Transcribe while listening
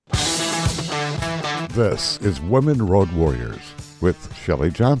This is Women Road Warriors with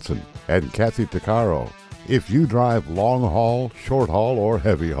Shelley Johnson and Kathy Tuccaro. If you drive long haul, short haul, or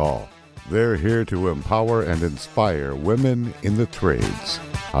heavy haul, they're here to empower and inspire women in the trades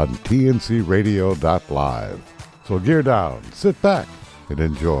on tncradio.live. So gear down, sit back, and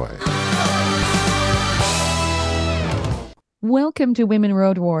enjoy. Welcome to Women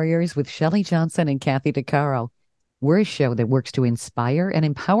Road Warriors with Shelley Johnson and Kathy Tuccaro. We're a show that works to inspire and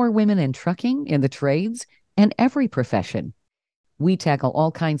empower women in trucking, in the trades, and every profession. We tackle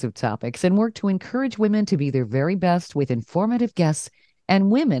all kinds of topics and work to encourage women to be their very best with informative guests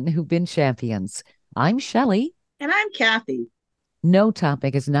and women who've been champions. I'm Shelley. And I'm Kathy. No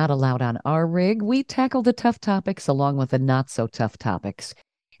topic is not allowed on our rig. We tackle the tough topics along with the not-so-tough topics.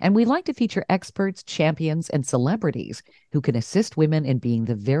 And we like to feature experts, champions, and celebrities who can assist women in being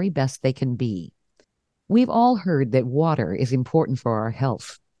the very best they can be. We've all heard that water is important for our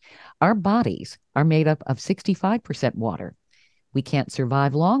health. Our bodies are made up of 65% water. We can't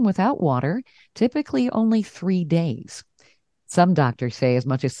survive long without water, typically only 3 days. Some doctors say as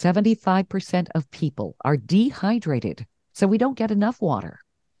much as 75% of people are dehydrated, so we don't get enough water.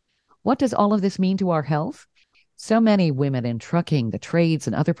 What does all of this mean to our health? So many women in trucking, the trades,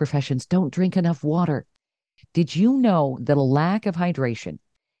 and other professions don't drink enough water. Did you know that a lack of hydration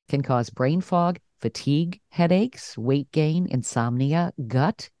can cause brain fog, fatigue, headaches, weight gain, insomnia,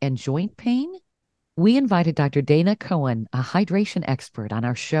 gut, and joint pain? We invited Dr. Dana Cohen, a hydration expert, on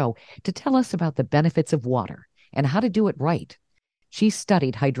our show to tell us about the benefits of water and how to do it right. She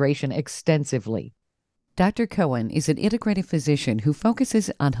studied hydration extensively. Dr. Cohen is an integrative physician who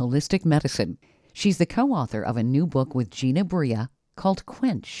focuses on holistic medicine. She's the co-author of a new book with Gina Bria called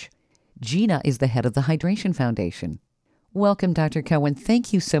Quench. Gina is the head of the Hydration Foundation. Welcome, Dr. Cohen.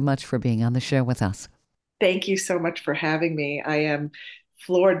 Thank you so much for being on the show with us. Thank you so much for having me. I am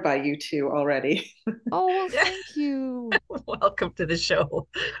floored by you two already. Oh, well, thank you. Welcome to the show.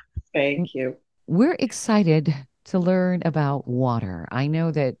 Thank you. We're excited to learn about water. I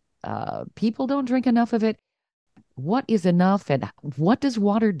know that people don't drink enough of it. What is enough, and what does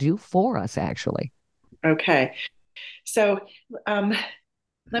water do for us, actually? Okay. So,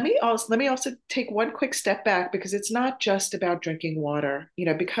 let me also take one quick step back, because it's not just about drinking water.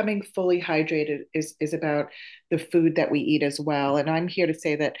 Becoming fully hydrated is about the food that we eat as well. And I'm here to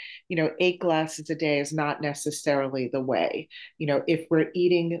say that, 8 glasses a day is not necessarily the way. If we're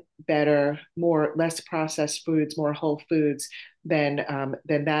eating better, less processed foods, more whole foods, then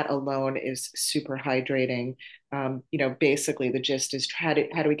that alone is super hydrating. Basically the gist is how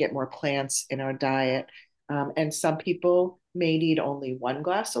do we get more plants in our diet? And some people may need only 1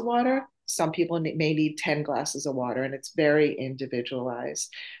 glass of water. Some people may need 10 glasses of water, and it's very individualized.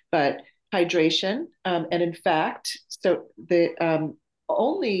 But hydration, and in fact, so the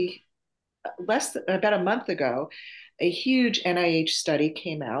only about a month ago, a huge NIH study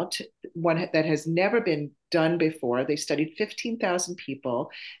came out, one that has never been done before. They studied 15,000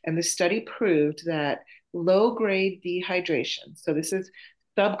 people, and the study proved that low-grade dehydration, so this is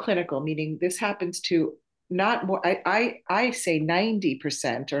subclinical, meaning this happens to not more, I say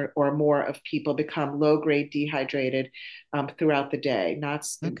 90% or more of people become low-grade dehydrated throughout the day, not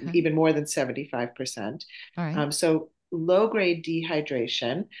even more than 75%. All right. So low-grade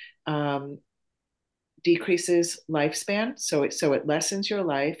dehydration decreases lifespan, so it lessens your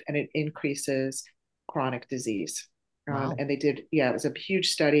life, and it increases chronic disease. Wow. And they did, it was a huge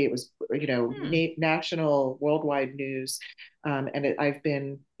study. It was, national, worldwide news. And I've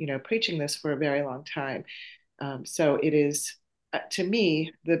been, preaching this for a very long time. So it is, to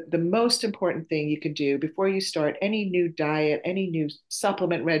me, the most important thing you can do before you start any new diet, any new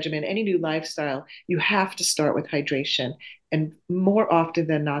supplement regimen, any new lifestyle. You have to start with hydration. And more often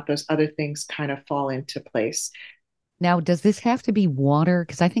than not, those other things kind of fall into place. Now, does this have to be water?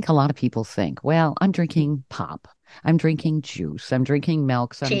 Because I think a lot of people think, well, I'm drinking pop, I'm drinking juice, I'm drinking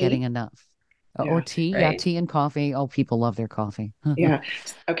milk, so I'm getting enough. Or tea, right? Tea and coffee. Oh, people love their coffee. Yeah.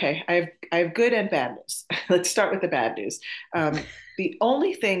 Okay. I have good and bad news. Let's start with the bad news. The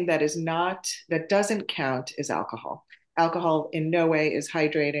only thing that doesn't count is alcohol. Alcohol in no way is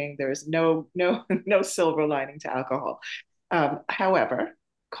hydrating. There is no silver lining to alcohol. However,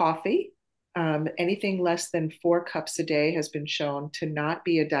 coffee, anything less than 4 cups a day has been shown to not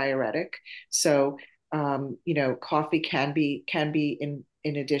be a diuretic. So, coffee can be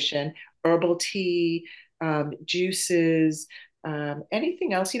in addition. Herbal tea, juices,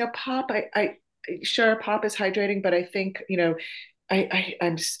 anything else. Pop. Sure, pop is hydrating, but I think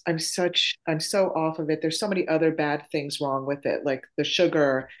I'm so off of it. There's so many other bad things wrong with it, like the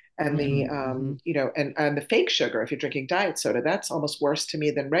sugar and the and the fake sugar. If you're drinking diet soda, that's almost worse to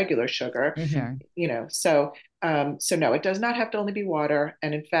me than regular sugar. Sure. So no, it does not have to only be water.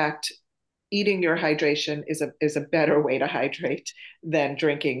 And in fact, eating your hydration is a better way to hydrate than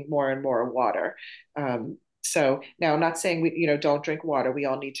drinking more and more water. So now I'm not saying we don't drink water. We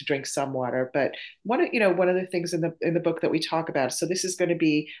all need to drink some water, but one of the things in the book that we talk about. So this is going to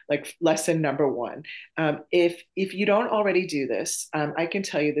be like lesson number one. If you don't already do this, I can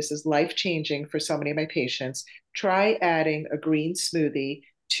tell you this is life changing for so many of my patients. Try adding a green smoothie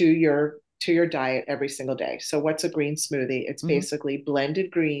to your diet every single day. So what's a green smoothie? It's basically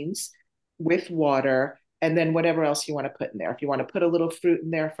blended greens with water, and then whatever else you want to put in there. If you want to put a little fruit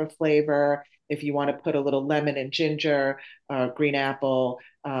in there for flavor, if you want to put a little lemon and ginger, green apple,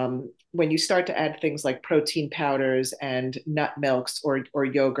 when you start to add things like protein powders and nut milks or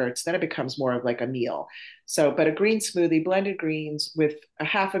yogurts, then it becomes more of like a meal. So, but a green smoothie, blended greens with a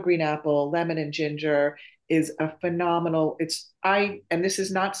half a green apple, lemon and ginger is a phenomenal. And this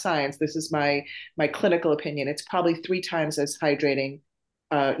is not science. This is my clinical opinion. It's probably 3 times as hydrating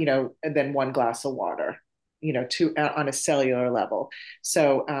and then 1 glass of water, on a cellular level.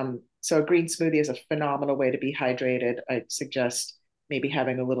 So a green smoothie is a phenomenal way to be hydrated. I'd suggest maybe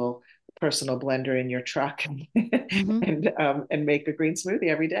having a little personal blender in your truck and make a green smoothie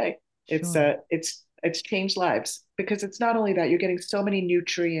every day. Sure. It's changed lives, because it's not only that you're getting so many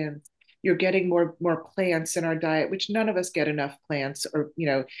nutrients, you're getting more plants in our diet, which none of us get enough plants,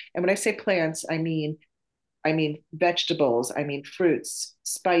 and when I say plants, I mean vegetables, I mean fruits,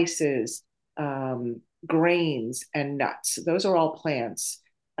 spices, grains, and nuts. Those are all plants.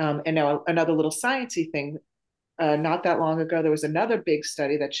 And now another little sciencey thing. Not that long ago, there was another big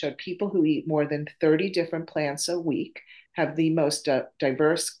study that showed people who eat more than 30 different plants a week have the most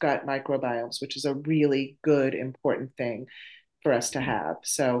diverse gut microbiomes, which is a really good, important thing for us to have.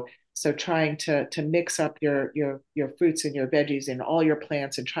 So trying to mix up your fruits and your veggies and all your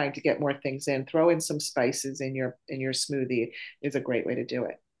plants and trying to get more things in, throw in some spices in your smoothie is a great way to do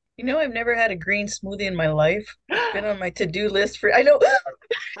it. I've never had a green smoothie in my life. It's been on my to-do list I know.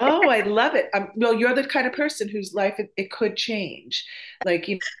 Oh, I love it. Well, you're the kind of person whose life it could change. Like,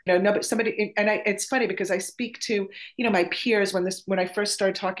 no, but somebody, and it's funny because I speak to, my peers when I first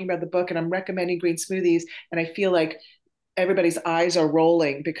started talking about the book and I'm recommending green smoothies, and I feel like everybody's eyes are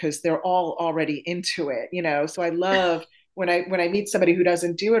rolling because they're all already into it, So I love when I meet somebody who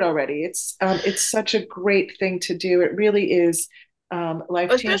doesn't do it already. It's such a great thing to do. It really is life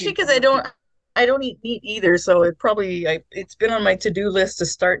changing. Especially because I don't eat meat either, so it's been on my to-do list to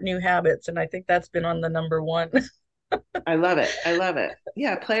start new habits, and I think that's been on the number one. I love it.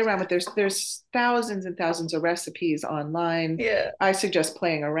 Yeah, play around with there's thousands and thousands of recipes online. Yeah. I suggest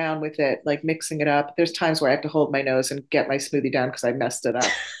playing around with it, like mixing it up. There's times where I have to hold my nose and get my smoothie down because I messed it up.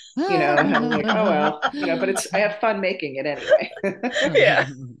 And I'm like, oh well, but I have fun making it anyway. Yeah.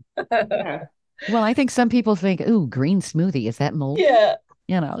 Yeah. Well, I think some people think, ooh, green smoothie, is that mold? Yeah.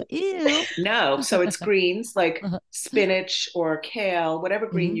 Ew. No, so it's greens like spinach or kale, whatever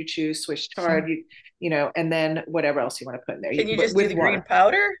green you choose, Swiss chard, and then whatever else you want to put in there. Can you just do the green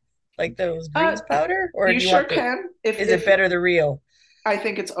powder, like those greens powder, or you sure can? Is it better the real? I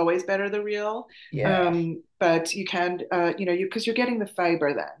think it's always better the real. Yeah. But you can, because you're getting the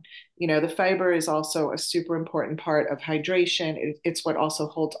fiber then. The fiber is also a super important part of hydration. It's what also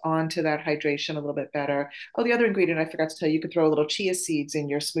holds on to that hydration a little bit better. Oh, the other ingredient I forgot to tell you, you could throw a little chia seeds in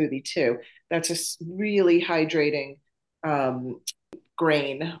your smoothie too. That's a really hydrating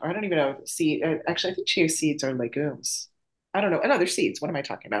grain, or I don't even know, seed. Actually, I think chia seeds are legumes. I don't know. And other seeds. What am I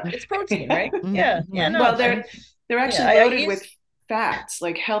talking about? It's protein, right? Yeah. Yeah. No, well, they're actually loaded with fats,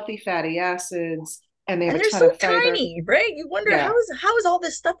 like healthy fatty acids, and they have a ton of fiber. Tiny, right? You wonder how is all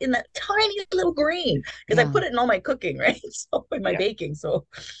this stuff in that tiny little green? Because I put it in all my cooking, right? So in my baking, so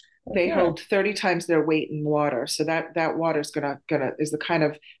they hold 30 times their weight in water. So that water is gonna is the kind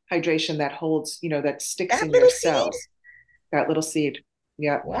of hydration that holds, that sticks in your cells. That little seed.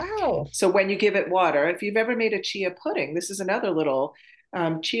 Yeah. Wow. So when you give it water, if you've ever made a chia pudding, this is another little.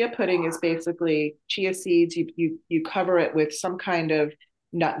 Chia pudding is basically chia seeds. You cover it with some kind of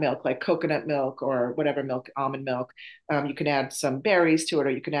nut milk, like coconut milk or whatever milk, almond milk. You can add some berries to it, or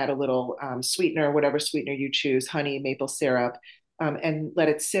you can add a little sweetener, whatever sweetener you choose, honey, maple syrup, and let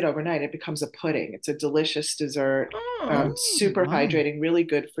it sit overnight. It becomes a pudding. It's a delicious dessert, super hydrating, really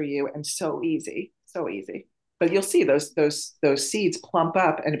good for you, and so easy, so easy. But you'll see those seeds plump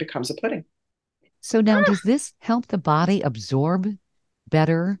up, and it becomes a pudding. So now, does this help the body absorb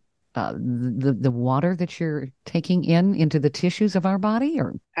better the water that you're taking into the tissues of our body?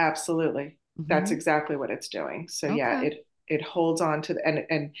 Or absolutely, that's exactly what it's doing. So yeah, it holds on to the,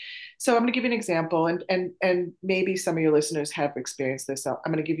 and so I'm going to give you an example, and maybe some of your listeners have experienced this. So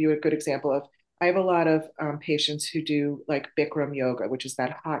I'm going to give you a good example of. I have a lot of patients who do like Bikram yoga, which is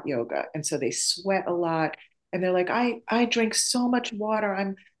that hot yoga, and so they sweat a lot, and they're like, I drink so much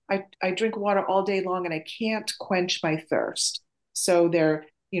water. I drink water all day long, and I can't quench my thirst. So they're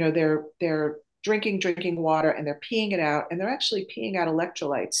drinking water, and they're peeing it out, and they're actually peeing out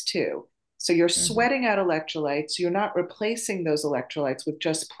electrolytes too. So you're Mhm. sweating out electrolytes. You're not replacing those electrolytes with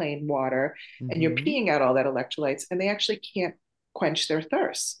just plain water, and you're Mhm. peeing out all that electrolytes, and they actually can't quench their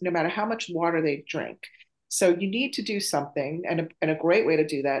thirst, no matter how much water they drink. So you need to do something, and a great way to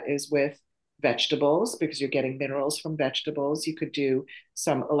do that is with vegetables because you're getting minerals from vegetables. You could do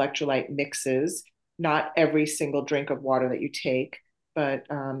some electrolyte mixes, not every single drink of water that you take, but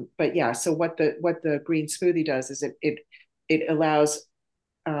yeah. So what the green smoothie does is it allows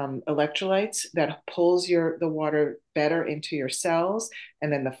electrolytes that pulls the water better into your cells,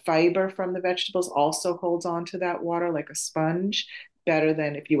 and then the fiber from the vegetables also holds on to that water like a sponge, better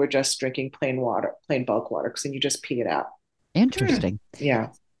than if you were just drinking plain water, plain bulk water, because then you just pee it out. Hmm. Interesting. Yeah.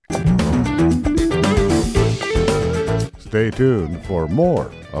 Stay tuned for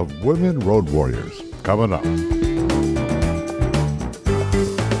more of Women Road Warriors coming up.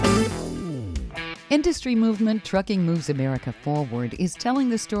 Industry movement Trucking Moves America Forward is telling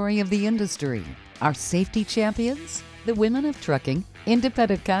the story of the industry. Our safety champions, the women of trucking,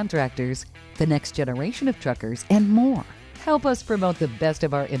 independent contractors, the next generation of truckers, and more. Help us promote the best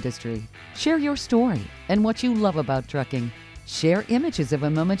of our industry. Share your story and what you love about trucking. Share images of a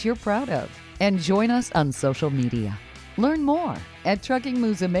moment you're proud of. And join us on social media. Learn more at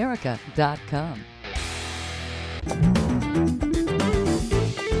truckingmovesamerica.com.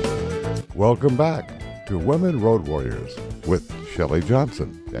 Welcome back to Women Road Warriors with Shelley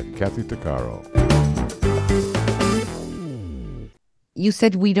Johnson and Kathy Tuccaro. You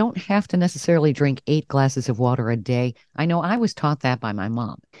said we don't have to necessarily drink 8 glasses of water a day. I know I was taught that by my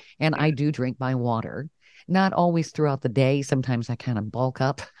mom, and I do drink my water. Not always throughout the day. Sometimes I kind of bulk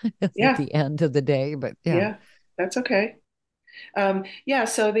up at Yeah. the end of the day, but yeah. Yeah. That's okay. Yeah,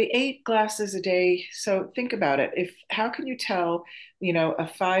 so the 8 glasses a day. So think about it. If how can you tell, a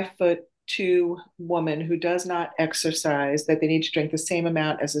 5'2" woman who does not exercise that they need to drink the same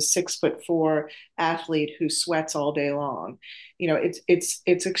amount as a 6'4" athlete who sweats all day long? It's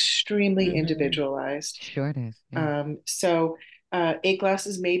extremely Mhm. individualized. Sure it is. Yeah. So 8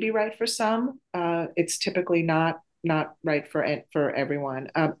 glasses may be right for some. It's typically not right for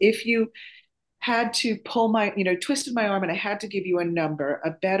everyone. If you had to twisted my arm and I had to give you a number,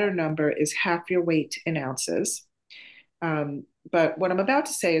 a better number is half your weight in ounces. But what I'm about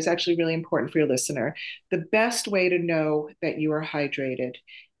to say is actually really important for your listener. The best way to know that you are hydrated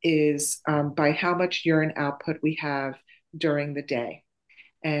is by how much urine output we have during the day.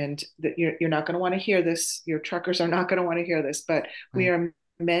 And that you're not going to want to hear this. Your truckers are not going to want to hear this, but we Right. are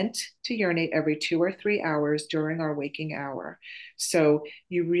meant to urinate every 2 or 3 hours during our waking hour. So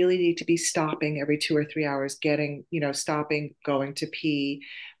you really need to be stopping every 2 or 3 hours, stopping, going to pee,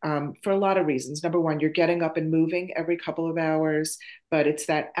 for a lot of reasons. Number one, you're getting up and moving every couple of hours, but it's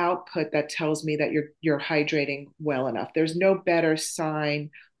that output that tells me that you're hydrating well enough. There's no better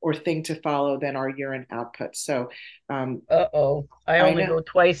sign or thing to follow than our urine output. So um, Uh-oh. I I only know. go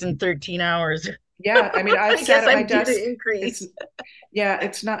twice in 13 hours. Yeah, I mean, I've I sat guess at my I'm due to desk. It's increase. Yeah,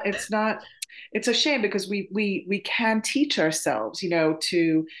 it's a shame because we can teach ourselves,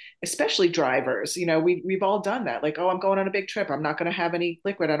 to especially drivers, we've all done that. Like, oh, I'm going on a big trip. I'm not going to have any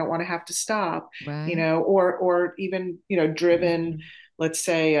liquid. I don't want to have to stop, Right. or even, driven, Mhm. let's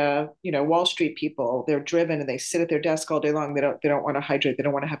say, Wall Street people, they're driven and they sit at their desk all day long. They don't want to hydrate. They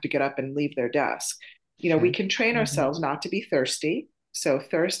don't want to have to get up and leave their desk. We Sure. can train Mhm. ourselves not to be thirsty. So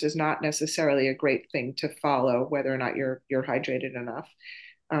thirst is not necessarily a great thing to follow, whether or not you're hydrated enough.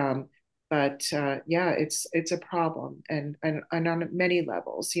 Um, but yeah, it's a problem, and on many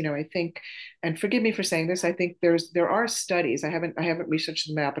levels. I think, and forgive me for saying this, I think there are studies. I haven't researched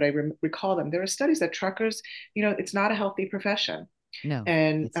them out, but I recall them. There are studies that truckers, it's not a healthy profession. No,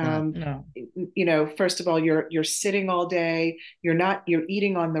 And it's not. No. first of all, you're sitting all day. You're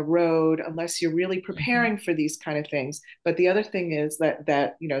eating on the road unless you're really Mhm. preparing for these kind of things. But the other thing is that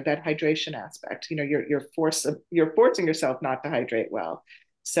hydration aspect. You're forcing yourself not to hydrate well.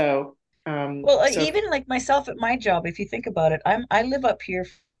 So Well, so even like myself at my job, if you think about it, I live up here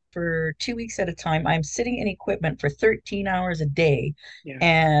for 2 weeks at a time. I'm sitting in equipment for 13 hours a day, yeah,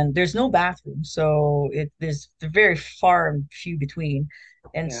 and there's no bathroom, so they're very far and few between.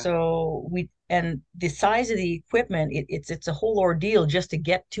 And yeah, so and the size of the equipment, it's a whole ordeal just to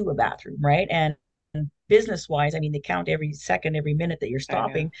get to a bathroom, right? And business wise, I mean, they count every second, every minute that you're I know.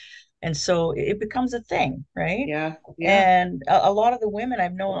 stopping. And so it becomes a thing, right? Yeah, yeah, And a lot of the women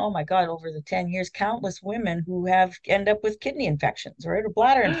I've known, oh my God, over the 10 years, countless women who have end up with kidney infections, right, or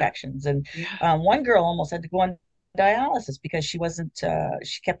bladder infections. And yeah. one girl almost had to go on dialysis because she wasn't,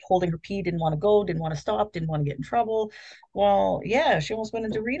 she kept holding her pee, didn't want to go, didn't want to stop, didn't want to get in trouble. Well, yeah, she almost went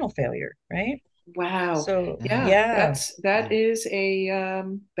into renal failure, right? Wow. So, Yeah, yeah. that is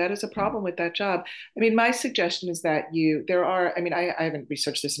a problem with that job. I mean, my suggestion is that there are, I mean, I haven't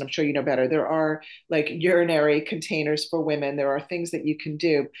researched this and I'm sure you know better. There are like urinary containers for women. There are things that you can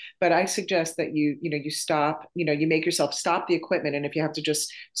do, but I suggest that you stop, you make yourself stop the equipment. And if you have to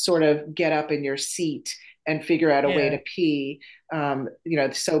just sort of get up in your seat and figure out a way to Yeah. pee,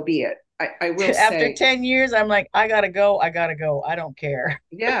 so be it. I will After say, 10 years, I'm like, I gotta go. I gotta go. I don't care.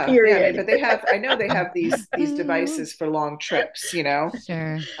 yeah, yeah. I mean, Period. but I know they have these devices for long trips,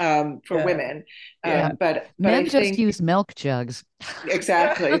 Sure. for Yeah. women. Yeah. Yeah. But I Men just think use milk jugs.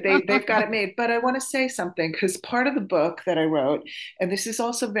 exactly they've got it made. But I want to say something because part of the book that I wrote, and this is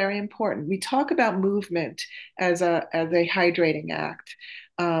also very important, we talk about movement as a hydrating act,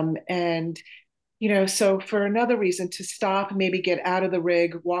 and so for another reason to stop, maybe get out of the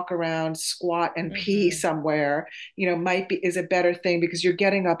rig, walk around, squat and pee Hmm. somewhere, might be is a better thing because you're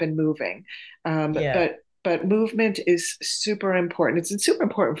getting up and moving. Yeah. But movement is super important. It's super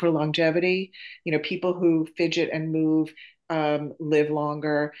important for longevity. People who fidget and move live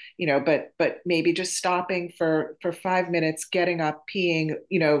longer. But maybe just stopping for 5 minutes, getting up, peeing,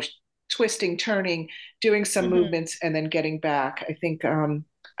 twisting, turning, doing some Hmm. movements, and then getting back. I think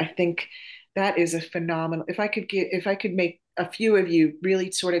that is a phenomenal. If I could make a few of you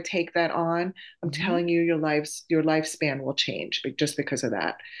really sort of take that on, I'm Mhm. telling you, your lifespan will change just because of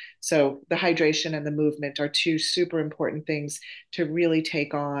that. So the hydration and the movement are two super important things to really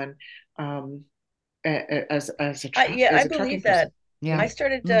take on, um, Yeah, I as a trucking believe person. that. Yeah. I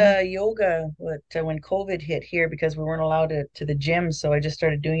started Hmm. yoga when COVID hit here because we weren't allowed to the gym. So I just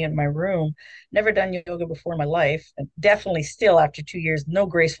started doing it in my room. Never done yoga before in my life. And definitely still after 2 years, no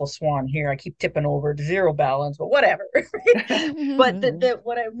graceful swan here. I keep tipping over to zero balance, but whatever. But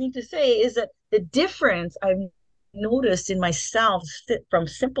what I mean to say is that the difference I've noticed in myself from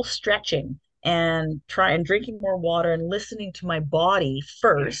simple stretching and try and drinking more water and listening to my body Yeah,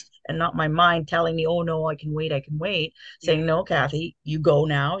 first and not my mind telling me, oh no, I can wait, yeah, saying, no, Kathy, you go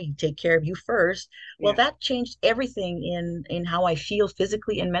now, you take care of you first. Well, yeah. that changed everything in how I feel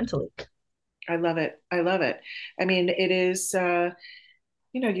physically and mentally. I love it. I love it. I mean, it is.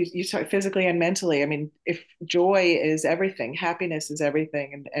 You start physically and mentally. I mean, if joy is everything, happiness is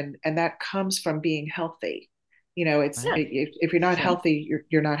everything, and that comes from being healthy. Right. If you're not Sure. healthy,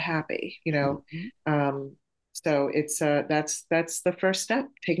 you're not happy. Mhm. So that's the first step,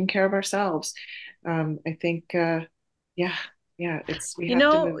 taking care of ourselves. I think, yeah, yeah, we You have to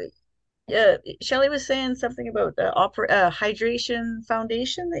know, move. Shelley was saying something about hydration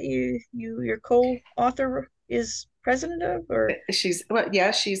foundation that your co-author is president of, or She's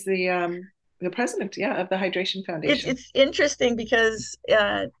the president, yeah, of the Hydration Foundation. it's interesting because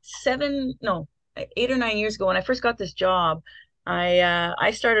 7 no 8 or 9 years ago when I first got this job,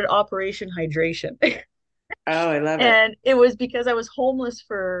 I started Operation Hydration. Oh, I love it. And it was because I was homeless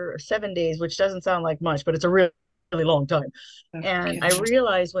for 7 days, which doesn't sound like much, but it's a really long time. Oh, And I kidding.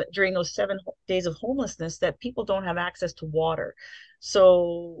 realized during those 7 days of homelessness that people don't have access to water.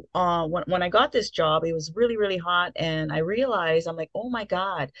 So when I got this job, it was really, really hot. And I realized, I'm like, oh my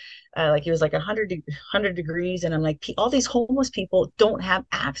God, like it was like 100 degrees. And I'm like, all these homeless people don't have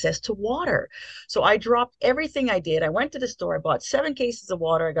access to water. So I dropped everything I did. I went to the store, I bought 7 cases of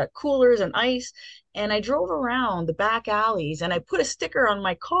water, I got coolers and ice, and I drove around the back alleys and I put a sticker on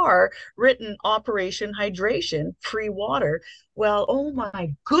my car written Operation Hydration, free water. Well, oh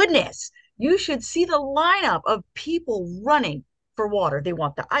my goodness, you should see the lineup of people running for water. They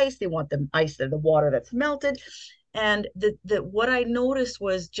want the ice, they want the ice, the water that's melted. And the what I noticed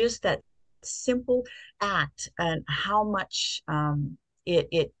was just that simple act and how much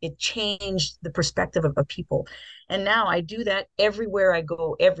it changed the perspective of people. And now I do that everywhere I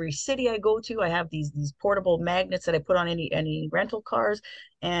go, every city I go to. I have these portable magnets that I put on any rental cars,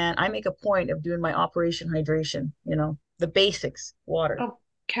 and I make a point of doing my Operation Hydration, the basics, water. Oh,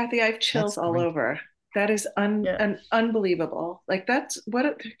 Kathy, I have That's chills all great. over. That is Yeah. unbelievable. Like that's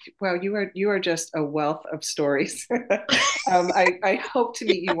wow, you are just a wealth of stories. I hope to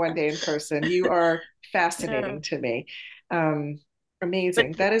meet you one day in person. You are Yeah. fascinating to me. Um, But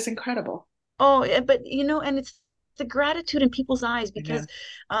Amazing. That is incredible. oh, yeah, but and it's the gratitude in people's eyes I know. because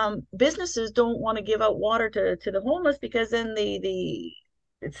businesses don't want to give out water to the homeless because then the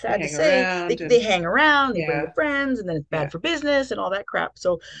it's They sad to hang say, around they and hang around, they bring yeah, their friends, and then it's yeah, bad for business and all that crap.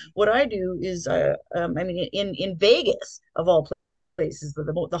 So what I do is, I mean, in Vegas of all places,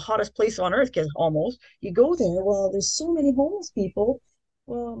 the hottest place on earth, because almost you go there. Well, there's so many homeless people.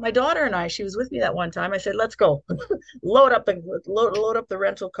 Well, my daughter and I, she was with me that one time. I said, "Let's go, load up the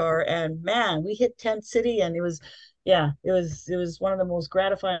rental car," and man, we hit Tent City, and it was, yeah, it was one of the most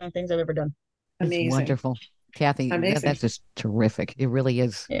gratifying things I've ever done. It's amazing, wonderful. Kathy, amazing. that's just terrific. It really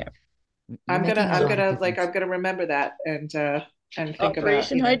is. Yeah. You're making a lot of difference. I'm gonna remember that and think about,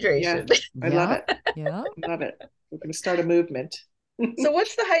 Operation yeah, Hydration. I love Yeah, it. yeah. I love it. We're gonna start a movement. So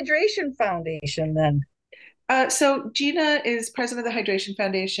what's the Hydration Foundation then? So Gina is president of the Hydration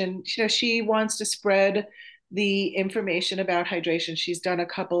Foundation. You know, she wants to spread the information about hydration. She's done a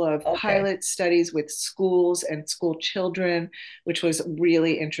couple of Okay. pilot studies with schools and school children, which was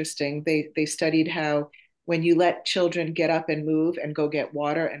really interesting. They studied how when you let children get up and move and go get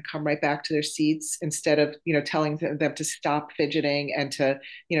water and come right back to their seats instead of, you know, telling them to stop fidgeting and to,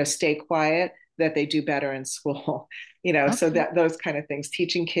 you know, stay quiet, that they do better in school. You know, so Okay. that those kind of things,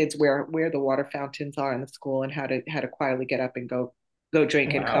 teaching kids where the water fountains are in the school and how to quietly get up and go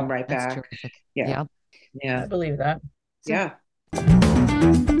drink and come Wow. right That's back. terrific. Yeah, Yeah. yeah, I believe that. So yeah.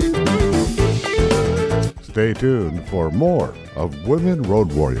 Stay tuned for more of Women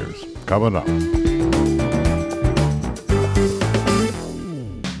Road Warriors coming up.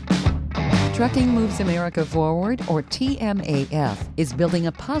 Trucking Moves America Forward, or TMAF, is building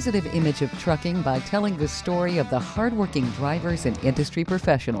a positive image of trucking by telling the story of the hardworking drivers and industry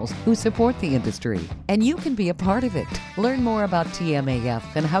professionals who support the industry. And you can be a part of it. Learn more about TMAF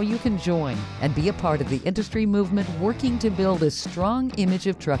and how you can join and be a part of the industry movement working to build a strong image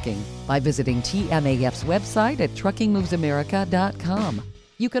of trucking by visiting TMAF's website at truckingmovesamerica.com.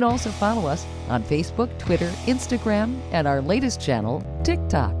 You can also follow us on Facebook, Twitter, Instagram, and our latest channel,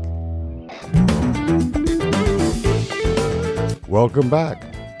 TikTok. Welcome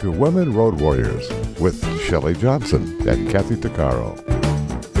back to Women Road Warriors with Shelley Johnson and Kathy Tuccaro.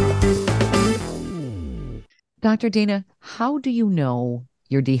 Dr. Dana, how do you know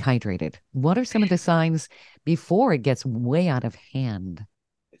you're dehydrated? What are some of the signs before it gets way out of hand?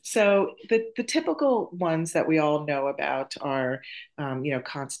 So the typical ones that we all know about are, you know,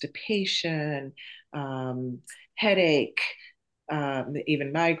 constipation, um, headache,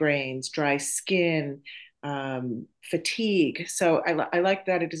 even migraines, dry skin, fatigue. So I like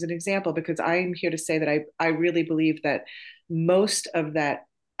that it is an example because I'm here to say that I really believe that most of that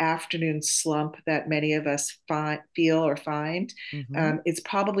afternoon slump that many of us feel or find Mm-hmm. is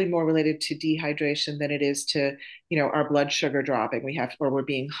probably more related to dehydration than it is to, you know, our blood sugar dropping. We have, or we're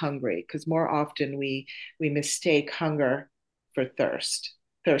being hungry, because more often we mistake hunger for thirst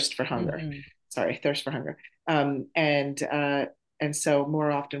for hunger. Hmm. Sorry, thirst for hunger. Um, and uh, and so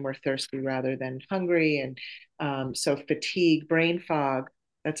more often we're thirsty rather than hungry. And so fatigue, brain fog,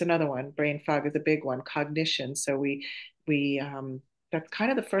 that's another one. Brain fog is a big one. Cognition. So we that's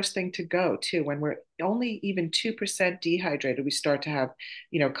kind of the first thing to go too. When we're only even 2% dehydrated, we start to have,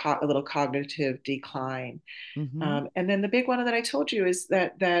 you know, a little cognitive decline. Mm-hmm. And then the big one that I told you is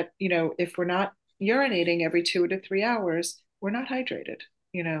that you know, if we're not urinating every 2 to 3 hours, we're not hydrated.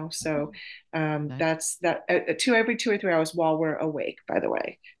 You know, so Nice. that's that two every 2 or 3 hours while we're awake. By the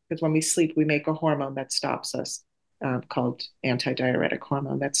way, because when we sleep, we make a hormone that stops us, called antidiuretic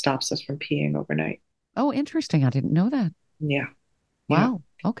hormone, that stops us from peeing overnight. Oh, interesting. I didn't know that. Yeah, yeah, Wow.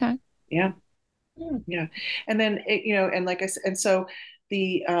 Okay. yeah. Hmm. Yeah, and then you know, and like I said, and so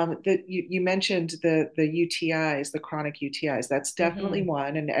the you mentioned the UTIs, the chronic UTIs. That's definitely Hmm.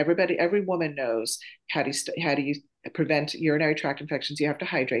 one, and every woman knows how do you prevent urinary tract infections. You have to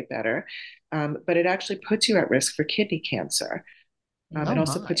hydrate better, but it actually puts you at risk for kidney cancer. Oh, It Hmm.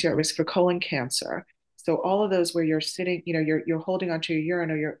 also puts my. you at risk for colon cancer. So all of those where you're sitting, you know, you're holding onto your urine,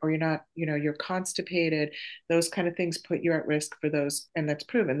 or you're not, you know, you're constipated. Those kind of things put you at risk for those, and that's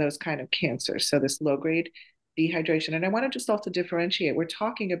proven, those kind of cancers. So this low grade dehydration, and I want to just also differentiate. We're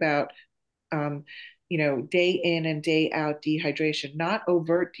talking about um, you know, day in and day out dehydration, not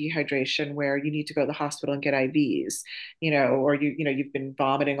overt dehydration where you need to go to the hospital and get IVs, you know, or you know, you've been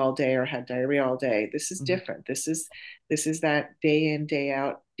vomiting all day or had diarrhea all day. This is Mhm. different. This is that day in, day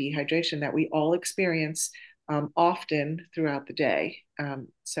out dehydration that we all experience often throughout the day.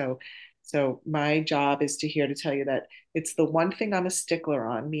 So my job is to here to tell you that it's the one thing I'm a stickler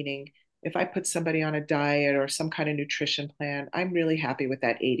on, meaning if I put somebody on a diet or some kind of nutrition plan, I'm really happy with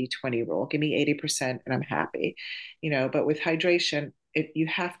that 80-20 rule. Give me 80% and I'm happy, you know, but with hydration, you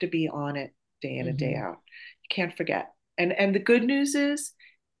have to be on it day in and day Hmm. out. You can't forget. And the good news is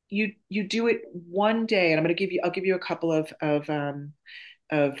you do it one day, and I'll give you a couple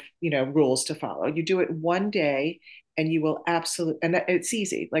of rules to follow. You do it one day and you will absolutely, and it's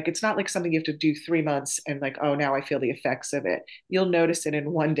easy. Like, it's not like something you have to do 3 months and like, oh, now I feel the effects of it. You'll notice it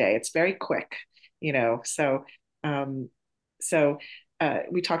in one day. It's very quick, so um so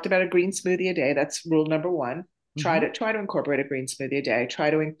we talked about a green smoothie a day. That's rule number one. Try to incorporate a green smoothie a day. Try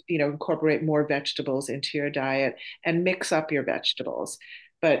to incorporate more vegetables into your diet and mix up your vegetables.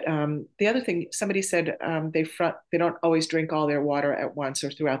 But the other thing, somebody said they don't always drink all their water at once or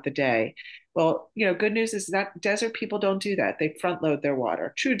throughout the day. Well, good news is that desert people don't do that. They front load their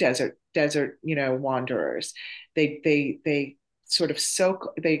water. True desert wanderers, they sort of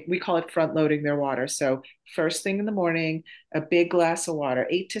soak. We call it front loading their water. So first thing in the morning, a big glass of water,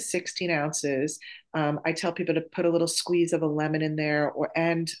 8 to 16 ounces. I tell people to put a little squeeze of a lemon in there,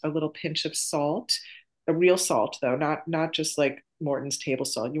 and a little pinch of salt, a real salt though, not just like Morton's table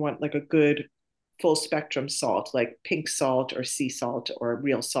salt. You want like a good full spectrum salt, like pink salt or sea salt, or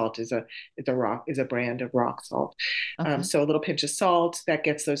real salt is a brand of rock salt. Okay. So a little pinch of salt that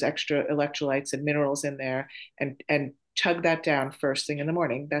gets those extra electrolytes and minerals in there, and chug that down first thing in the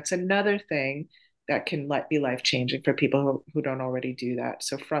morning. That's another thing that can be life changing for people who don't already do that.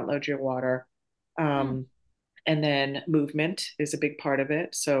 So front load your water. And then movement is a big part of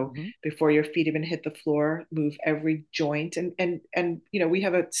it. So before your feet even hit the floor, move every joint. And we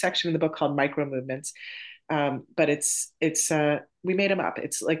have a section in the book called micro movements. But it's we made them up.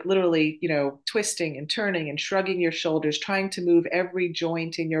 It's like literally, twisting and turning and shrugging your shoulders, trying to move every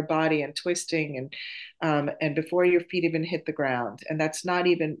joint in your body and twisting and before your feet even hit the ground. And that's not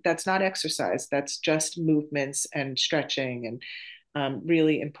exercise. That's just movements and stretching, and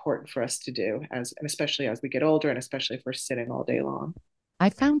really important for us to do, and especially as we get older, and especially if we're sitting all day long. I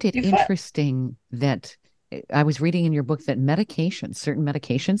found it interesting that I was reading in your book that certain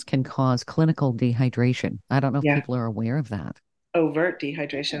medications can cause clinical dehydration. I don't know if people are aware of that. Overt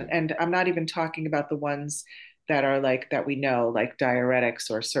dehydration. And I'm not even talking about the ones that are that we know, like diuretics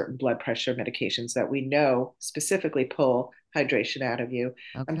or certain blood pressure medications that we know specifically pull hydration out of you.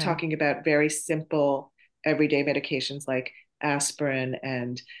 Okay. I'm talking about very simple everyday medications like aspirin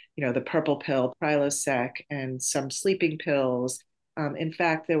and the purple pill, Prilosec, and some sleeping pills. In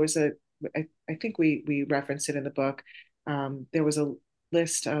fact, there was I think we referenced it in the book. There was a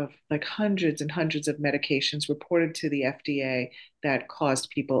list of like hundreds and hundreds of medications reported to the FDA that caused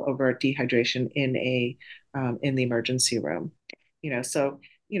people overt dehydration in the emergency room. So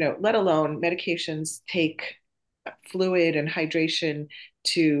let alone medications take fluid and hydration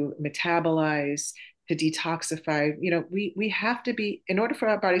to metabolize, to detoxify. We have to be, in order for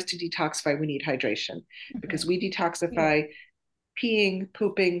our bodies to detoxify, we need hydration, because we detoxify peeing,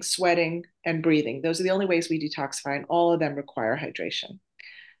 pooping, sweating, and breathing. Those are the only ways we detoxify, and all of them require hydration.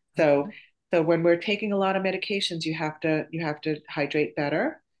 So when we're taking a lot of medications, you have to hydrate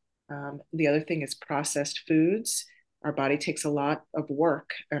better. The other thing is processed foods. Our body takes a lot of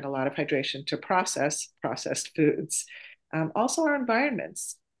work and a lot of hydration to process processed foods. Also, our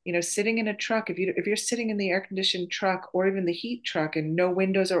environments. Sitting in a truck, if you're sitting in the air conditioned truck or even the heat truck and no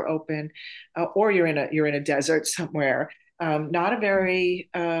windows are open, or you're in a desert somewhere, not a very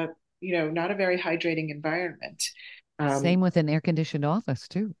hydrating environment. Same with an air conditioned office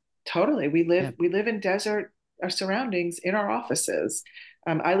too. Totally, we live in desert surroundings in our offices.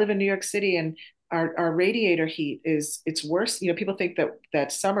 I live in New York City, and our radiator heat it's worse. People think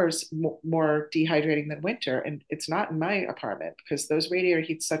that summer's more dehydrating than winter, and it's not in my apartment, because those radiator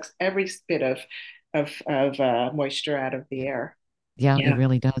heat sucks every bit of moisture out of the air. Yeah, it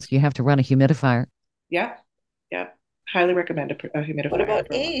really does. You have to run a humidifier. Yeah. Highly recommend a humidifier. What about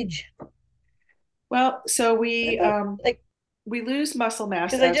age? Well, so we lose muscle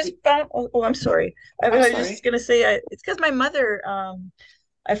mass. Because I just found. Oh, I'm sorry. I was just gonna say it's because my mother.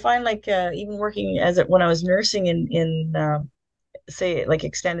 I find even working when I was nursing in say like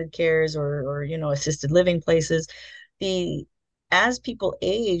extended cares or assisted living places, as people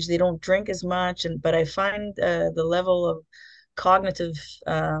age, they don't drink as much, but I find the level of cognitive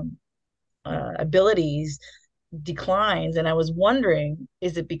abilities declines, and I was wondering,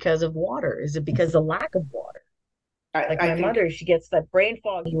 is it because of water? Is it because of the lack of water? My mother, she gets that brain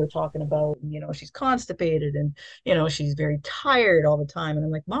fog you were talking about, and, she's constipated, and she's very tired all the time, and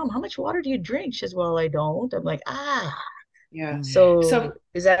I'm like, Mom, how much water do you drink? She says, well, I don't. I'm like, yeah. So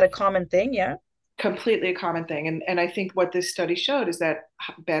is that a common thing? Yeah. Completely a common thing. And I think what this study showed is that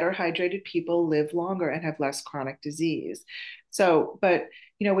better hydrated people live longer and have less chronic disease. So, but,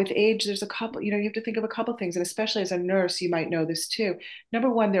 with age, there's a couple, you have to think of a couple things. And especially as a nurse, you might know this too. Number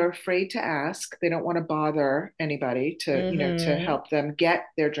one, they're afraid to ask. They don't want to bother anybody to help them get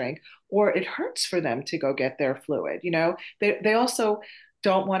their drink, or it hurts for them to go get their fluid. They also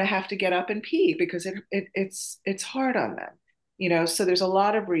don't want to have to get up and pee because it's hard on them, so there's a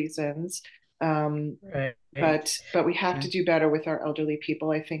lot of reasons. Right. But we have Yeah. to do better with our elderly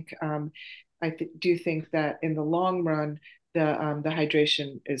people. I think do think that in the long run, the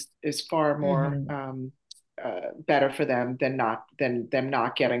hydration is far more better for them than not than them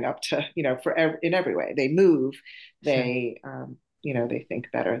not getting up to, in every way. They move, Sure. they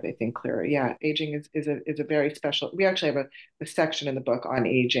think better, they think clearer. Yeah, aging is a very special. We actually have a section in the book on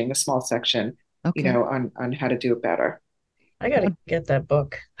aging, a small section, Okay. on how to do it better. I got to get that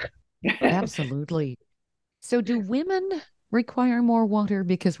book. Absolutely. So, do women require more water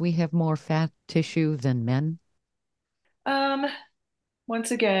because we have more fat tissue than men? Um,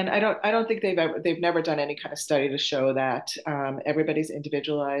 Once again, I don't think they've never done any kind of study to show that. Everybody's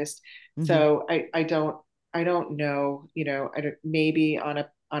individualized. Hmm. So I don't know, maybe on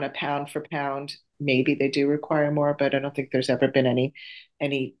a pound for pound, maybe they do require more, but I don't think there's ever been any,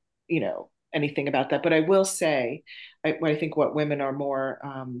 anything about that. But I will say, I think what women are more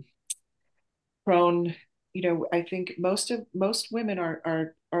prone, I think most women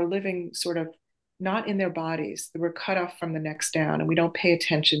are living sort of not in their bodies. We're cut off from the next down, and we don't pay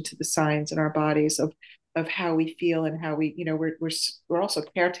attention to the signs in our bodies of how we feel and how we, we're also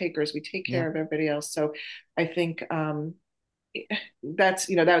caretakers. We take Yeah. care of everybody else. So I think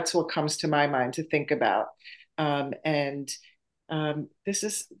that's what comes to my mind to think about. And this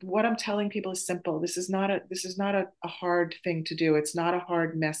is what I'm telling people is simple. This is not a hard thing to do. It's not a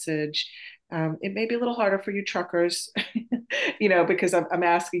hard message. It may be a little harder for you truckers, because I'm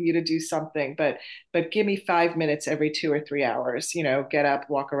asking you to do something, but give me 5 minutes every 2 or 3 hours. Get up,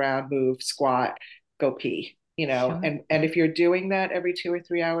 walk around, move, squat, go pee. Sure. And if you're doing that every 2 or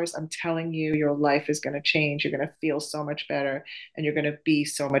 3 hours, I'm telling you, your life is going to change. You're going to feel so much better, and you're going to be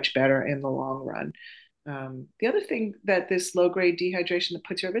so much better in the long run. The other thing that this low grade dehydration that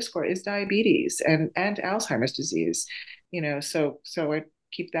puts you at risk for is diabetes and Alzheimer's disease. So I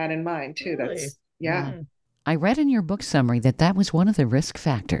keep that in mind too. Really? That's yeah. Hmm. I read in your book summary that was one of the risk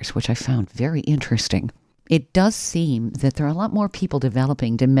factors, which I found very interesting. It does seem that there are a lot more people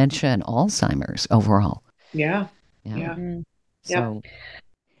developing dementia and Alzheimer's overall. Yeah. Yeah. Yeah. Hmm. Yep. So,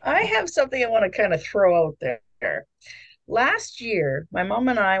 I have something I want to kind of throw out there. Last year, my mom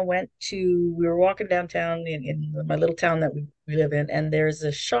and I we were walking downtown in my little town that we live in, and there's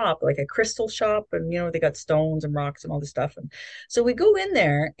a shop, like a crystal shop, and they got stones and rocks and all this stuff. And so we go in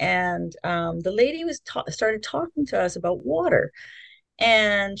there, and the lady started talking to us about water.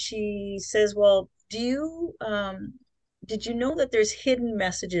 And she says, well, did you know that there's hidden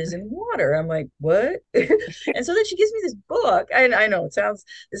messages in water? I'm like, what? And so then she gives me this book. I know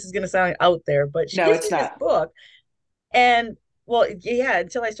this is going to sound out there, but she No, gives it's me this not. book. And well, yeah,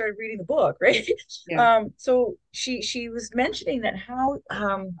 until I started reading the book, right? Yeah. So she was mentioning that how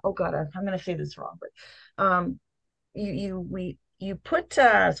oh God, I'm gonna say this wrong, but you put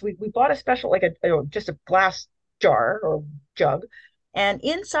so we bought a special, like just a glass jar or jug, and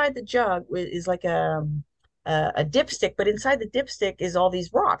inside the jug is like a dipstick, but inside the dipstick is all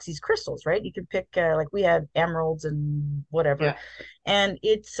these rocks, these crystals, right? You can pick like we had emeralds and whatever, Yeah. and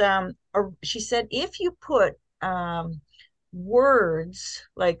it's she said if you put words,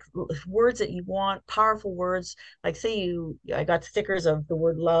 like words that you want, powerful words, like say I got stickers of the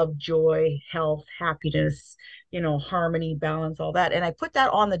word love, joy, health, happiness, harmony, balance, all that, and I put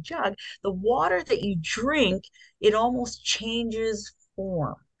that on the jug. The water that you drink, it almost changes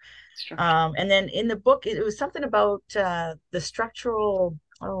form. Structure. And then in the book, it was something about the structural.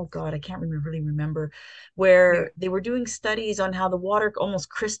 Oh God, I can't really remember, Yeah. where they were doing studies on how the water almost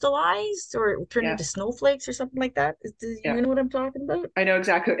crystallized or turned Yeah. into snowflakes or something like that. Do Yeah. you know what I'm talking about? I know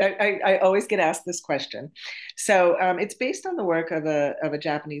exactly. I always get asked this question. So it's based on the work of a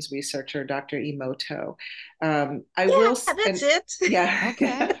Japanese researcher, Dr. Emoto. I will, Yeah, that's and it. yeah,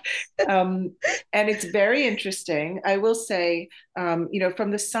 okay. um, and it's very interesting. I will say,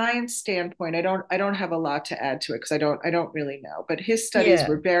 from the science standpoint, I don't have a lot to add to it because I don't really know. But his studies Yeah,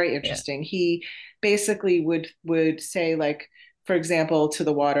 were very yeah, interesting. He basically would say, like, for example, to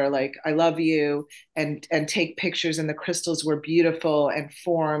the water, like, I love you, and take pictures, and the crystals were beautiful and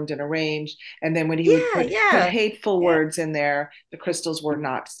formed and arranged. And then when he would yeah, put yeah, hateful yeah. words in there, the crystals were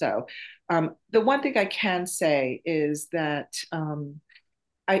not so. The one thing I can say is that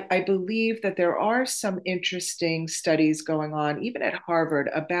I believe that there are some interesting studies going on, even at Harvard,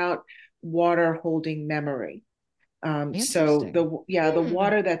 about water holding memory. So Interesting. the Hmm.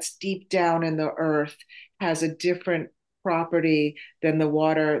 water that's deep down in the earth has a different property than the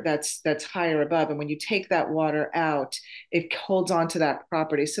water that's higher above. And when you take that water out, it holds on to that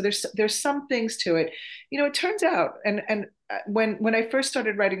property. So there's some things to it. It turns out, and when I first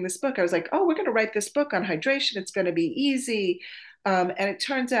started writing this book, I was like, oh, we're going to write this book on hydration. It's going to be easy. And it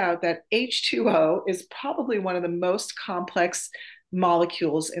turns out that H2O is probably one of the most complex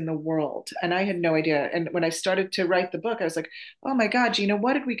molecules in the world. And I had no idea. And when I started to write the book, I was like, oh my God, Gina,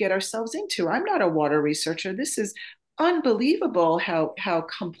 what did we get ourselves into? I'm not a water researcher. This is unbelievable how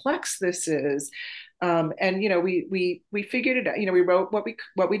complex this is. And we figured it out. We wrote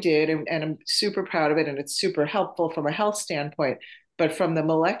what we did, and I'm super proud of it, and it's super helpful from a health standpoint. But from the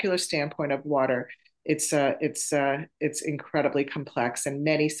molecular standpoint of water, it's incredibly complex, and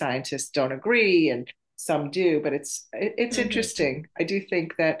many scientists don't agree, and some do. But it's interesting. I do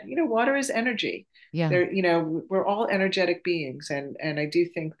think that water is energy. Yeah. There, we're all energetic beings, and I do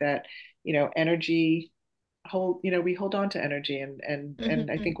think that energy we hold on to energy, and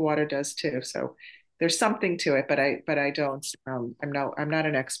I think water does too. So there's something to it, but I don't. I'm not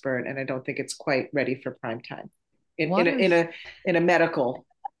an expert, and I don't think it's quite ready for prime time in a medical,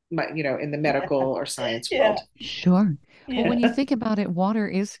 in the medical or science world. Sure. Well, when you think about it, water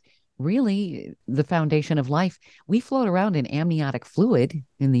is really the foundation of life. We float around in amniotic fluid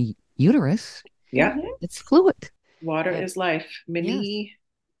in the uterus. Yeah, it's fluid. Water is life. Yes.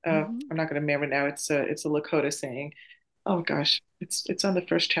 I'm not going to remember now. It's a Lakota saying. Oh gosh, it's on the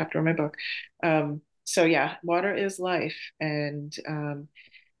first chapter of my book. So yeah, water is life, and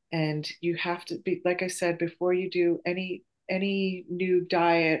you have to be, like I said, before you do any new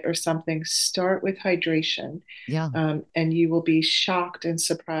diet or something, start with hydration. Yeah. And you will be shocked and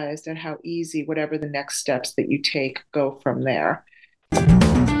surprised at how easy whatever the next steps that you take go from there.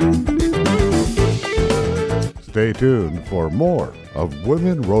 Stay tuned for more of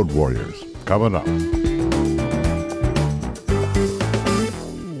Women Road Warriors coming up.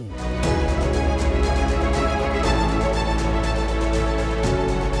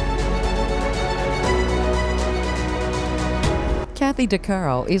 Kathy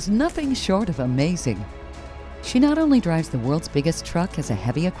Tuccaro is nothing short of amazing. She not only drives the world's biggest truck as a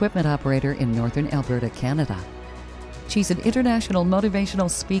heavy equipment operator in northern Alberta, Canada. She's an international motivational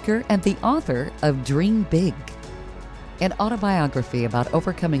speaker and the author of Dream Big, an autobiography about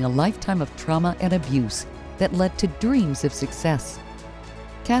overcoming a lifetime of trauma and abuse that led to dreams of success.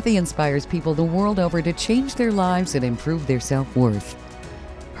 Kathy inspires people the world over to change their lives and improve their self-worth.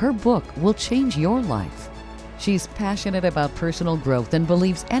 Her book will change your life. She's passionate about personal growth and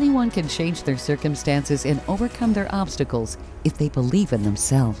believes anyone can change their circumstances and overcome their obstacles if they believe in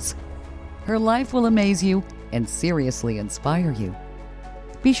themselves. Her life will amaze you and seriously inspire you.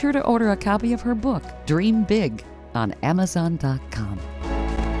 Be sure to order a copy of her book, Dream Big, on Amazon.com.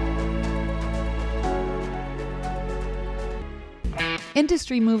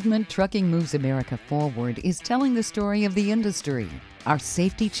 Industry movement Trucking Moves America Forward is telling the story of the industry, our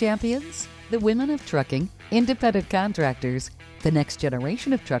safety champions, the women of trucking, independent contractors, the next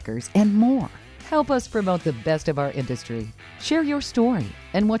generation of truckers, and more. Help us promote the best of our industry. Share your story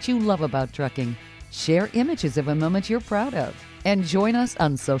and what you love about trucking. Share images of a moment you're proud of. And join us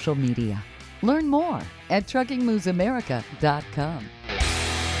on social media. Learn more at truckingmovesamerica.com.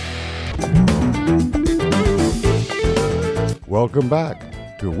 Welcome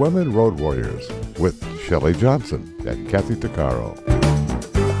back to Women Road Warriors with Shelley Johnson and Kathy Tuccaro.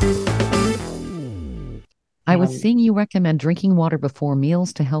 I was seeing you recommend drinking water before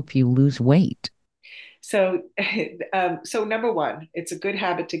meals to help you lose weight. So number one, it's a good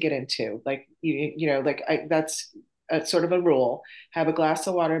habit to get into. Like, that's a sort of a rule. Have a glass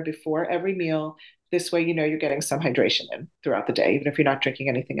of water before every meal. This way, you're getting some hydration in throughout the day, even if you're not drinking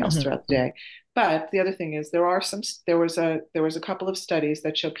anything else throughout the day. But the other thing is there was a couple of studies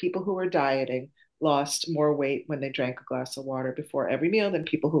that show people who were dieting lost more weight when they drank a glass of water before every meal than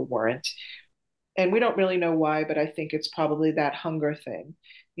people who weren't. And we don't really know why, but I think it's probably that hunger thing.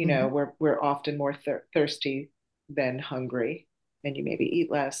 We're often more thirsty than hungry, and you maybe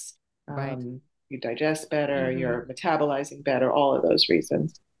eat less. Right. You digest better, you're metabolizing better, all of those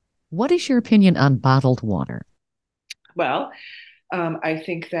reasons. What is your opinion on bottled water? Well, I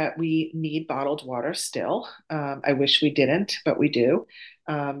think that we need bottled water still. I wish we didn't, but we do.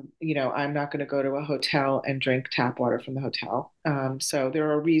 I'm not going to go to a hotel and drink tap water from the hotel. So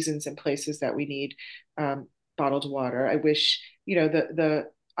there are reasons and places that we need bottled water. I wish,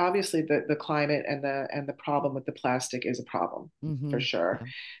 obviously the climate and the problem with the plastic is a problem for sure. Yeah.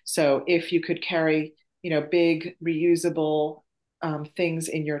 So if you could carry, big reusable things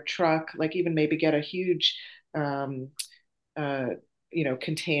in your truck, like even maybe get a huge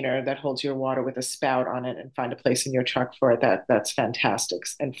container that holds your water with a spout on it and find a place in your truck for it. That's fantastic.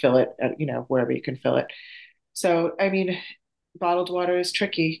 And fill it, wherever you can fill it. So, I mean, bottled water is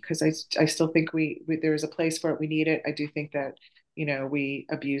tricky because I still think there is a place for it. We need it. I do think that, we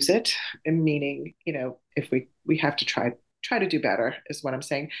abuse it, and meaning, if we have to try to do better is what I'm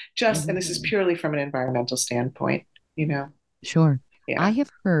saying. And this is Mhm. purely from an environmental standpoint, you know. Sure. I Yeah.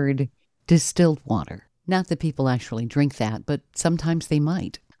 have heard distilled water. Not that people actually drink that, but sometimes they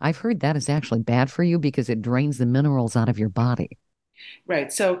might. I've heard that is actually bad for you because it drains the minerals out of your body.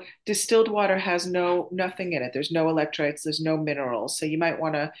 Right. So distilled water has nothing in it. There's no electrolytes, there's no minerals. So you might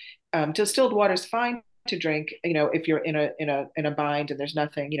want to distilled water is fine to drink, if you're in a bind and there's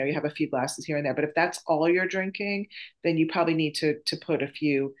nothing, you have a few glasses here and there. But if that's all you're drinking, then you probably need to put a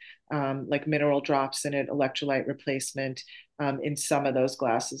few like mineral drops in it, electrolyte replacement in some of those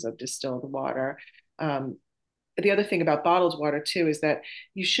glasses of distilled water. Um, the other thing about bottled water too is that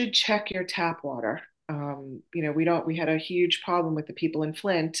you should check your tap water. We had a huge problem with the people in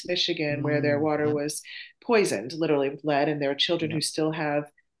Flint, Michigan, where their water Yep, was poisoned, literally with lead, and there are children who yep. still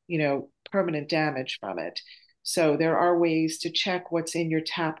have, permanent damage from it. So there are ways to check what's in your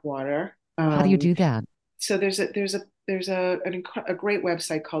tap water. How do you do that? So there's a great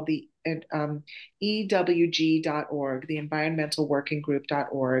website called the EWG.org, the Environmental Working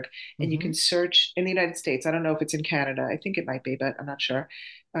Group.org, and you Hmm. can search in the United States. I don't know if it's in Canada. I think it might be, but I'm not sure.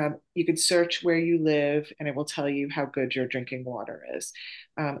 You can search where you live, and it will tell you how good your drinking water is.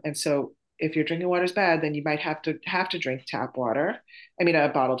 And so, if your drinking water is bad, then you might have to drink tap water. I mean,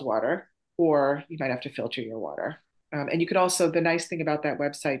 bottled water, or you might have to filter your water. And you could also, the nice thing about that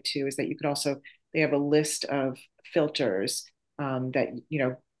website too is that you could also, they have a list of filters that,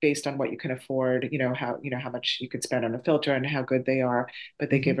 based on what you can afford, how much you could spend on a filter and how good they are. But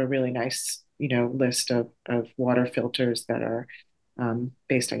they Hmm. give a really nice, list of water filters that are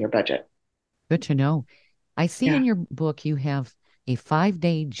based on your budget. Good to know. I see Yeah. in your book you have a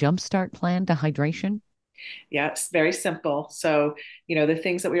 5-day jumpstart plan to hydration. Yeah, it's very simple. So, the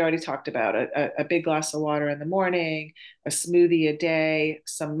things that we already talked about, a big glass of water in the morning, a smoothie a day,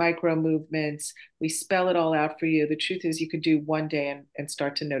 some micro movements. We spell it all out for you. The truth is, you could do one day and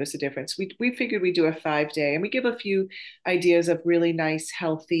start to notice a difference. We figured we'd do a 5-day, and we give a few ideas of really nice,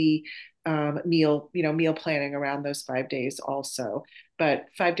 healthy meal planning around those 5 days also. But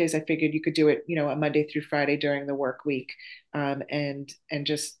 5 days, I figured you could do it, a Monday through Friday during the work week. And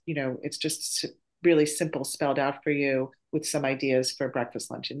just, it's just really simple spelled out for you with some ideas for breakfast,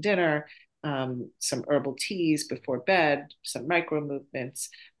 lunch, and dinner, some herbal teas before bed, some micro movements.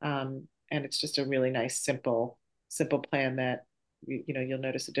 And it's just a really nice, simple plan that you'll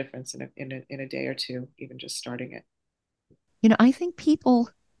notice a difference in a day or two, even just starting it. I think people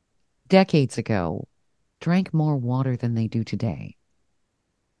decades ago drank more water than they do today.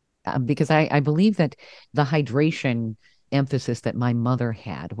 Because I believe that the hydration emphasis that my mother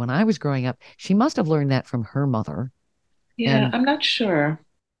had when I was growing up, she must have learned that from her mother. Yeah, And I'm not sure.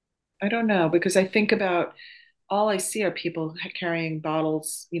 I don't know because I think about all I see are people carrying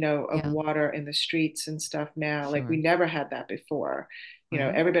bottles, of yeah, water in the streets and stuff now. Like we sure. never had that before.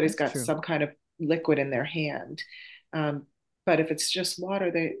 Everybody's That's got true. some kind of liquid in their hand. Um, but if it's just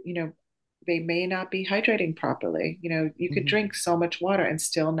water, they may not be hydrating properly. You could Hmm. drink so much water and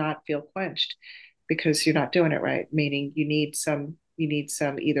still not feel quenched because you're not doing it right, meaning you need some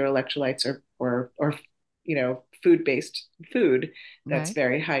either electrolytes or food-based food that's Right.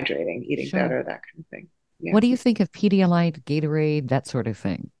 very hydrating, eating Sure. better, that kind of thing. Yeah. What do you think of Pedialyte, Gatorade, that sort of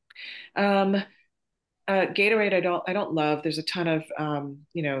thing? Um, Gatorade, I don't love. There's a ton of,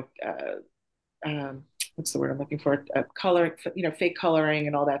 what's the word I'm looking for? Color, fake coloring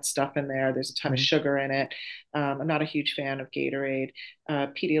and all that stuff in there. There's a ton of Mhm. sugar in it. I'm not a huge fan of Gatorade.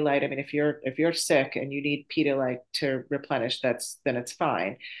 Pedialyte, I mean, if you're sick and you need Pedialyte to replenish, then it's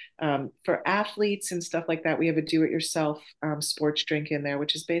fine. For athletes and stuff like that, we have a do-it-yourself sports drink in there,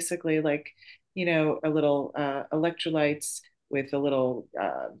 which is basically like, a little electrolytes with a little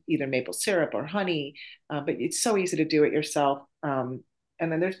either maple syrup or honey. But it's so easy to do it yourself.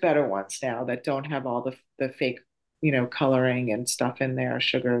 And then there's better ones now that don't have all the fake, coloring and stuff in there,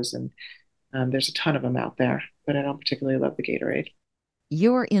 sugars, and there's a ton of them out there. But I don't particularly love the Gatorade.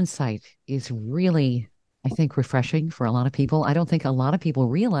 Your insight is really, I think, refreshing for a lot of people. I don't think a lot of people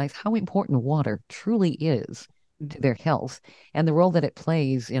realize how important water truly is to their health and the role that it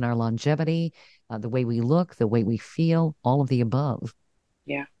plays in our longevity, the way we look, the way we feel, all of the above.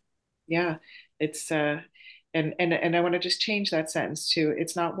 Yeah, yeah. It's and I want to just change that sentence to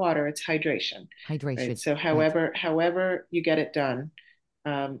it's not water, it's hydration, right? Hydration, So right? however you get it done,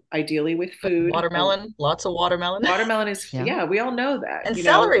 ideally with food. Watermelon, lots of watermelon. Watermelon is, Yeah. yeah, we all know that, And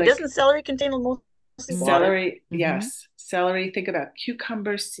celery. like Doesn't celery contain mostly water? celery, Mm-hmm. yes. Celery, think about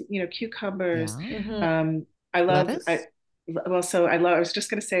cucumbers, cucumbers. Yeah. Hmm. Um, I love, Lettuce. Well, so I was just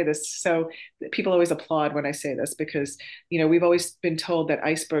going to say this. So people always applaud when I say this because, we've always been told that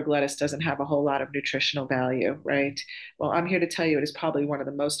iceberg lettuce doesn't have a whole lot of nutritional value, right? Well, I'm here to tell you it is probably one of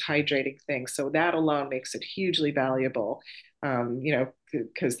the most hydrating things. So that alone makes it hugely valuable,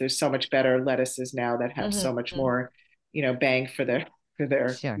 because there's so much better lettuces now that have so much Mm-hmm. more, bang for their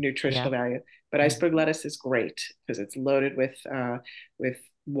Sure. Yeah. nutritional value. But iceberg lettuce is great because it's loaded with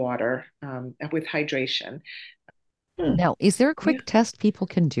water, with hydration. Now, is there a Yeah. quick test people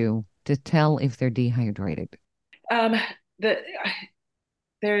can do to tell if they're dehydrated? Um, the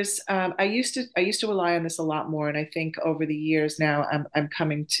I used to rely on this a lot more, and I think over the years now I'm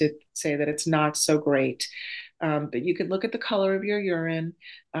coming to say that it's not so great. But you can look at the color of your urine.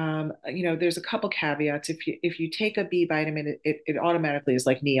 There's a couple caveats. If you take a B vitamin, it automatically is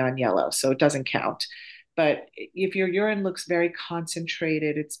like neon yellow, so it doesn't count. But if your urine looks very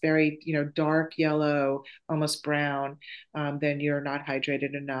concentrated, it's very, dark yellow, almost brown, then you're not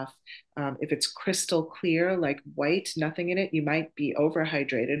hydrated enough. If it's crystal clear, like white, nothing in it, you might be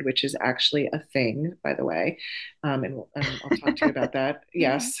overhydrated, which is actually a thing, by the way. And I'll talk to you about that.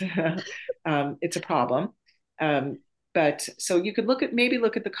 Yes, it's a problem. Um, but so you could look at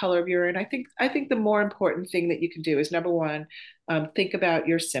the color of urine. I think the more important thing that you can do is number one, think about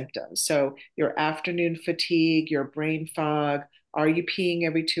your symptoms. So your afternoon fatigue, your brain fog, are you peeing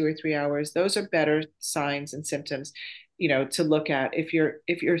every 2 or 3 hours? Those are better signs and symptoms, to look at. If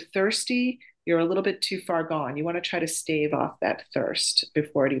you're thirsty, you're a little bit too far gone. You want to try to stave off that thirst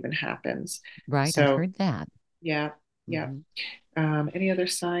before it even happens. Right. I've So heard that. yeah, yeah. Hmm. Any other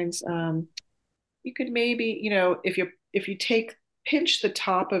signs? You could maybe, if you pinch the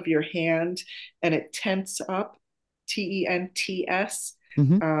top of your hand and it tense up, TENTS,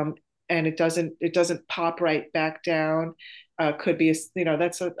 Hmm. um, and it doesn't pop right back down, could be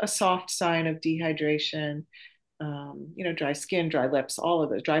that's a soft sign of dehydration. Dry skin, dry lips, all of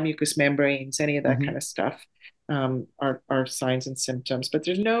those, dry mucous membranes, any of that Hmm. kind of stuff, are signs and symptoms. But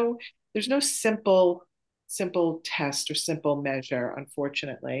there's no simple test or simple measure,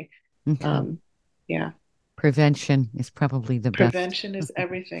 unfortunately. Okay. Um, yeah. Prevention is probably the best. Prevention is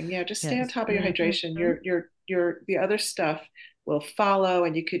everything. Yeah, just stay on Yes. top of your hydration. Mm-hmm. Your the other stuff will follow,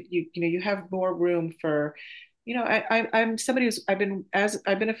 and you have more room for, I'm somebody I've been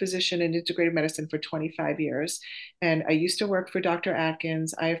a physician in integrative medicine for 25 years, and I used to work for Dr.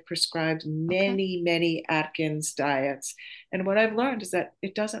 Atkins. I have prescribed Okay. many Atkins diets, and what I've learned is that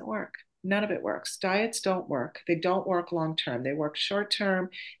it doesn't work. None of it works. Diets don't work. They don't work long term. They work short term.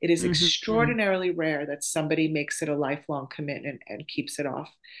 It is Mm-hmm. extraordinarily rare that somebody makes it a lifelong commitment and keeps it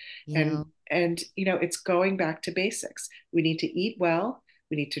off. Yeah. And it's going back to basics. We need to eat well,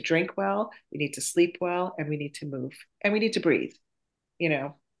 we need to drink well, we need to sleep well, and we need to move, and we need to breathe. You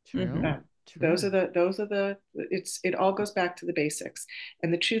know, True. those are True. the it all goes back to the basics.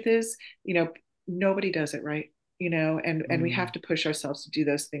 And the truth is, nobody does it right. And we have Mm. to push ourselves to do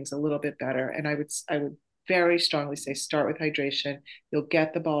those things a little bit better. And I would very strongly say start with hydration. You'll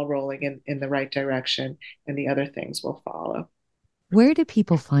get the ball rolling in the right direction, and the other things will follow. Where do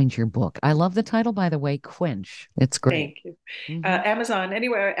people find your book? I love the title, by the way, Quench. It's great. Thank you. Hmm. Amazon,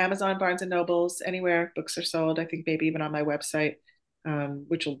 anywhere, Amazon, Barnes and Nobles, anywhere books are sold. I think maybe even on my website,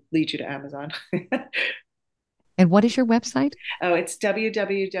 which will lead you to Amazon. And what is your website? Oh, it's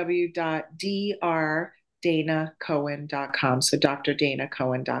www.drdanacohen.com. So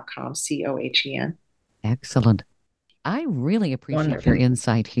drdanacohen.com, Cohen. Excellent. I really appreciate your Wonderful.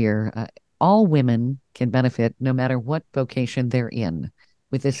 insight here. All women can benefit no matter what vocation they're in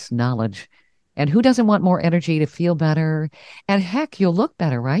with this knowledge. And who doesn't want more energy to feel better? And heck, you'll look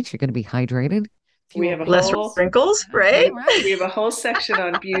better, right? You're going to be hydrated, We fewer have a Less whole wrinkles. wrinkles, Yeah, right? right. we have a whole section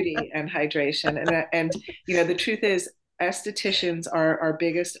on beauty and hydration, and the truth is estheticians are our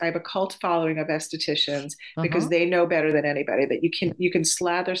biggest. I have a cult following of estheticians because Uh-huh. they know better than anybody that you Yeah. can you can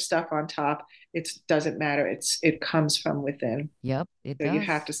slather stuff on top. It doesn't matter. It comes from within. Yep, it So you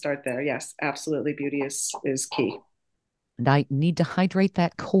have does. to start there. Yes, absolutely. Beauty is key. And I need to hydrate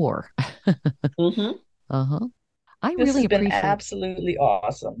that core. Mm-hmm. Uh-huh. I This really has been appreciate, absolutely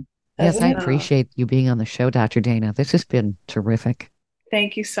awesome, yes, I hasn't it? appreciate you being on the show, Dr. Dana. This has been terrific.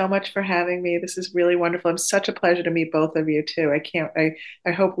 Thank you so much for having me. This is really wonderful. It's such a pleasure to meet both of you too.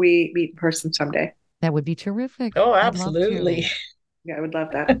 I hope we meet in person someday. That would be terrific. Oh, I'd love absolutely. to. Yeah, I would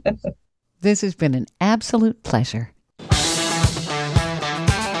love that. This has been an absolute pleasure.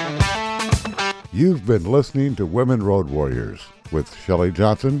 You've been listening to Women Road Warriors with Shelley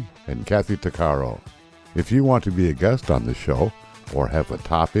Johnson and Kathy Tuccaro. If you want to be a guest on the show or have a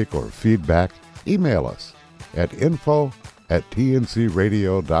topic or feedback, email us at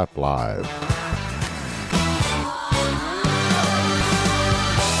info@tncradio.live.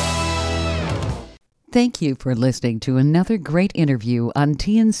 Thank you for listening to another great interview on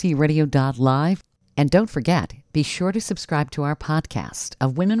tncradio.live. And don't forget, be sure to subscribe to our podcast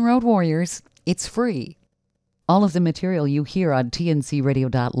of Women Road Warriors. It's free. All of the material you hear on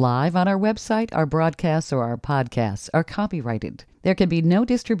tncradio.live on our website, our broadcasts, or our podcasts are copyrighted. There can be no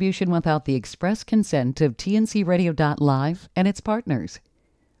distribution without the express consent of tncradio.live and its partners.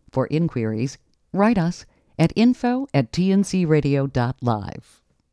 For inquiries, write us at info@tncradio.live.